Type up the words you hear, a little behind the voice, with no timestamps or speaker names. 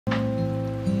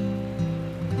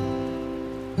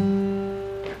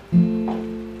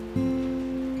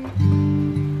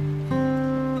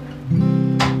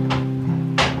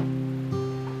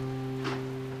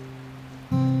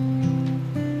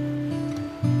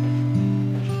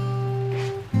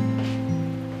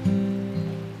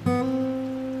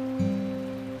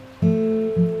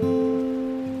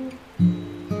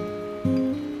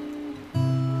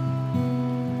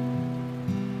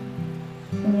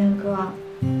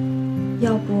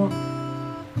要不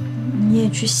你也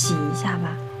去洗一下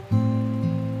吧，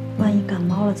万一感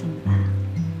冒了怎么办啊？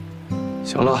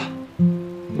行了，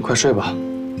你快睡吧，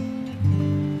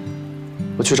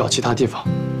我去找其他地方。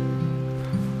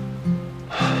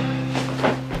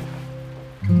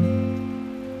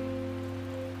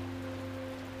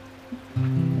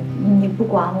你不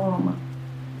管我了吗？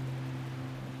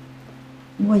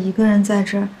我一个人在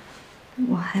这儿，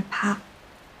我害怕。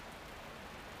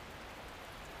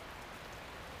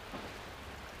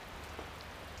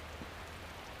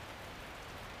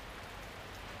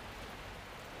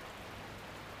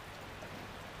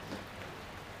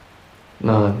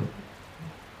那，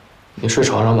你睡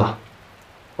床上吧，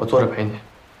我坐着陪你。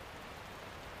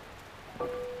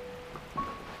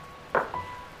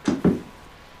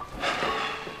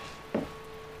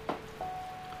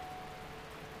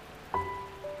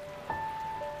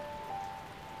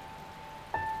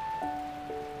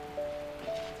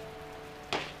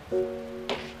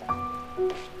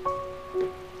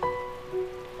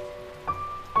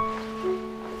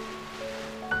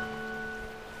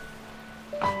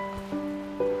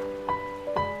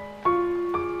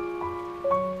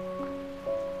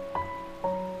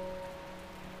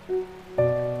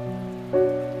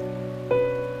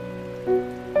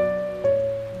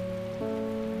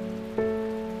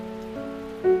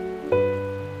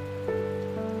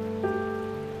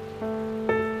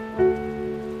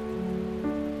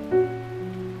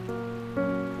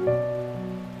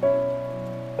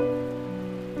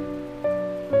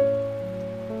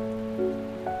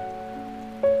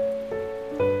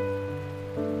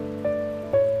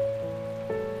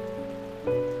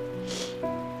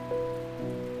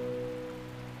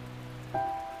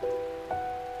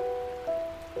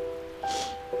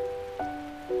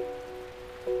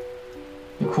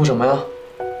哭什么呀？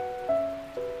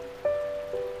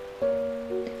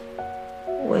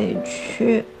委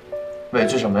屈。委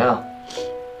屈什么呀？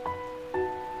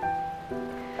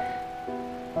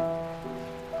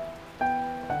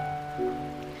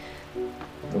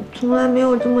你从来没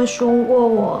有这么凶过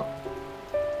我。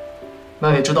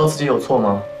那你知道自己有错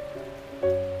吗？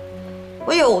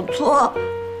我有错，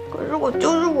可是我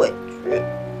就是委屈。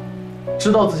知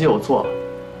道自己有错，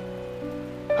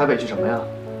还委屈什么呀？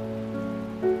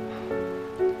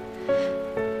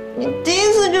你第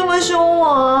一次这么凶我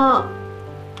啊！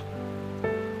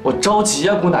我着急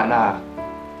呀，姑奶奶，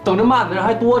等着骂你的人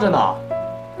还多着呢。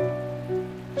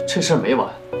这事儿没完。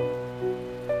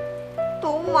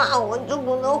都骂我就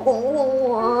不能哄哄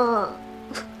我？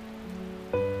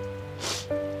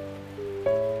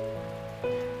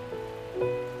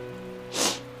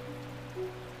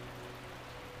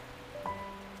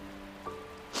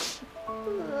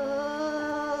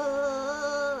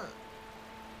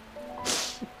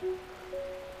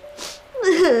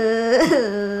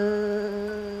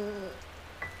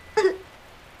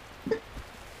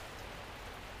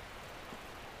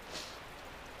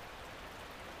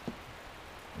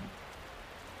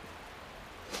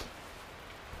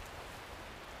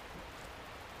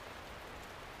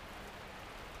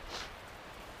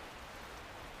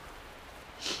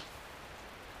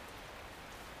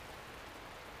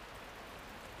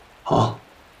好，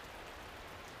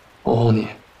我哄你。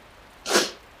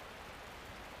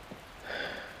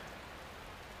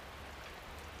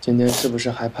今天是不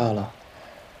是害怕了？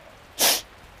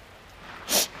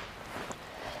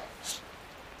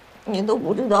你都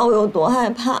不知道我有多害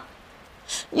怕，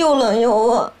又冷又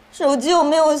饿，手机又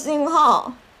没有信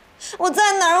号，我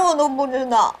在哪儿我都不知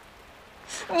道。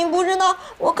你不知道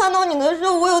我看到你的时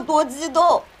候我有多激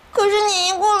动，可是你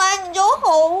一过来你就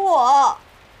吼我，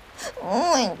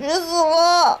委屈死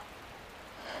了。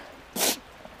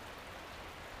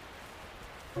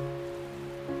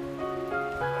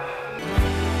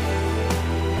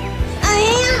哎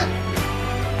呀！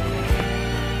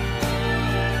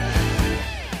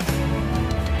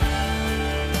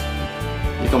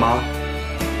你干嘛？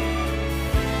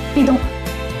别动。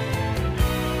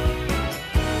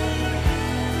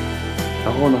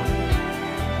然后呢？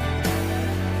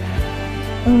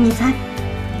你猜。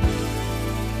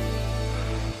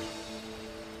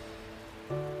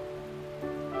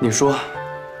你说，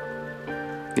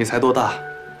你才多大？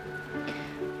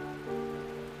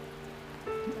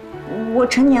我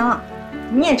成年了，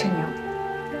你也成年了，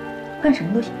干什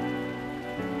么都行。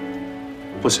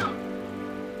不行。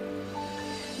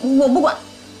我不管，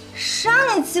谁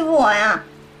让你欺负我呀？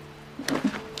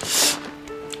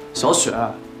小雪，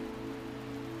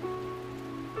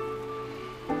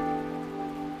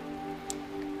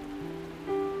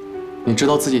你知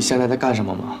道自己现在在干什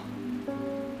么吗？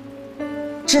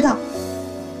知道。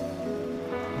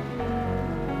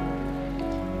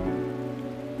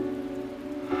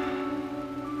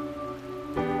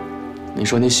你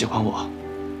说你喜欢我，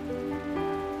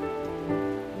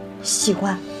喜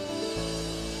欢。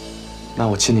那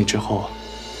我亲你之后，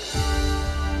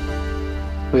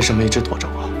为什么一直躲着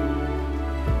我？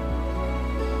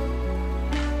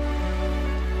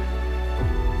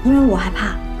因为我害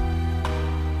怕，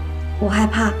我害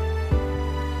怕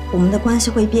我们的关系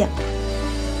会变。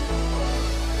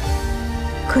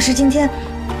可是今天，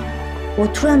我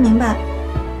突然明白，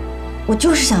我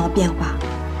就是想要变化。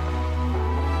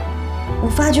我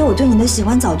发觉我对你的喜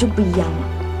欢早就不一样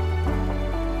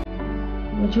了。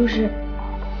我就是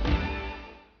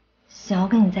想要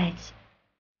跟你在一起。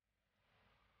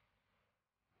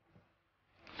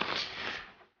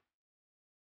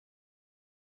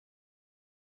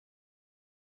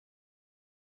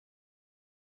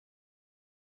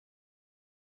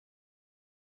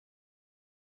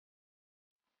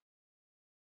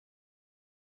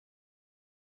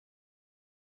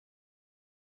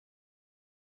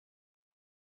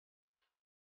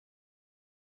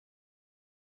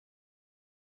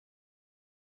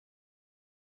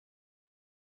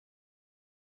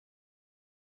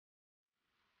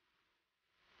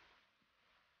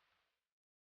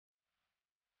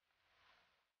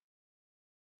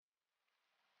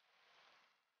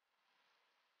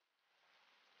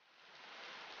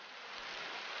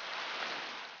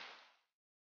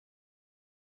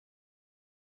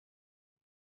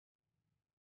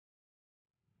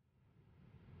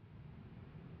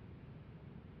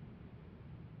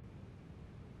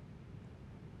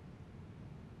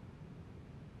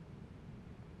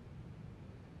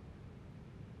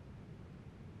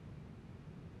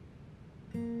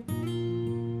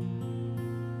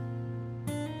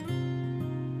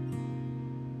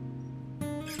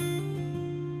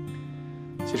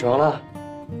起床了，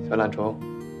小懒虫。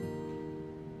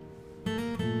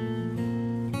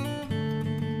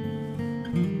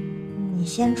你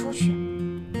先出去，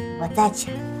我再起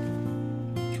来。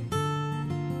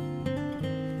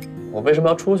我为什么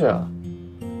要出去啊？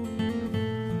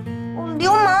我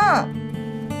流氓！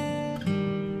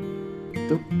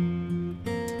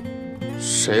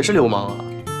谁是流氓啊？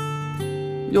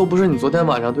又不是你昨天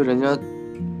晚上对人家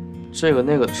这个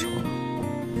那个的时候。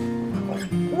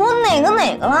我哪个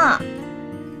了？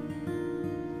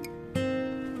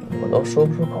我都说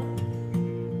不出口。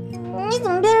你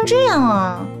怎么变成这样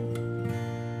啊？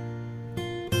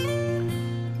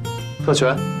特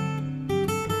权？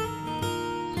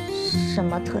什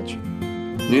么特权？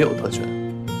女友特权。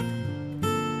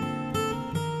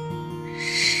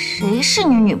谁是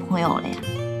你女朋友了呀？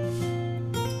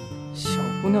小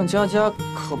姑娘家家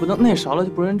可不能那啥了就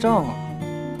不认账啊！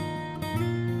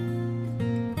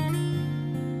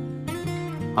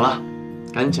好了，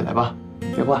赶紧起来吧，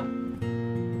听话。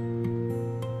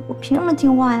我凭什么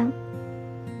听话呀？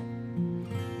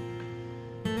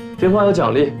听话有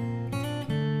奖励。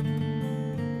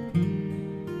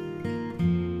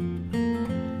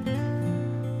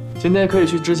今天可以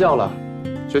去支教了，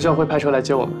学校会派车来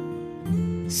接我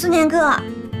们。思年哥，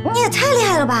你也太厉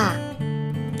害了吧！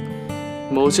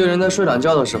某些人在睡懒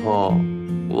觉的时候，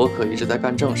我可一直在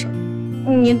干正事儿。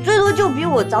你最多就比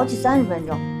我早起30分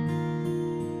钟，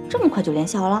这么快就联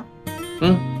系好了？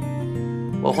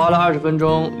我花了20分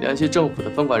钟联系政府的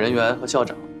分管人员和校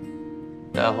长，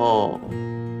然后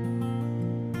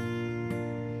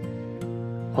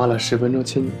花了10分钟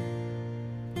亲你。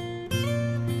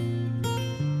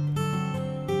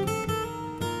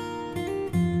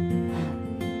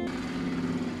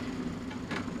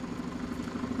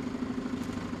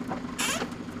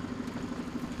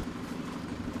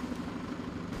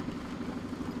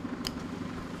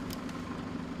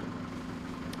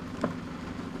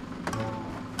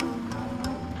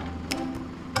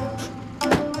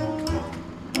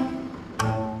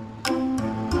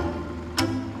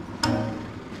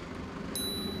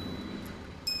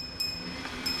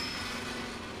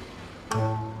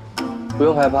不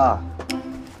用害怕，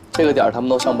这个点儿他们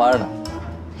都上班呢。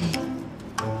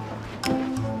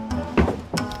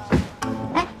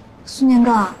哎，思年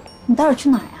哥，你待会儿去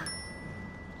哪儿呀？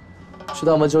去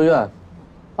趟文修院，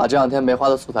把这2天没画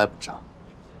的素材补上。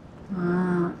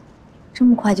啊，这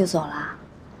么快就走了？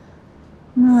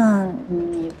那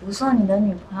你不送你的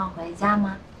女朋友回家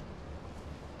吗？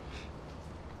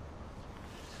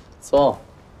送，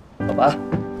走吧。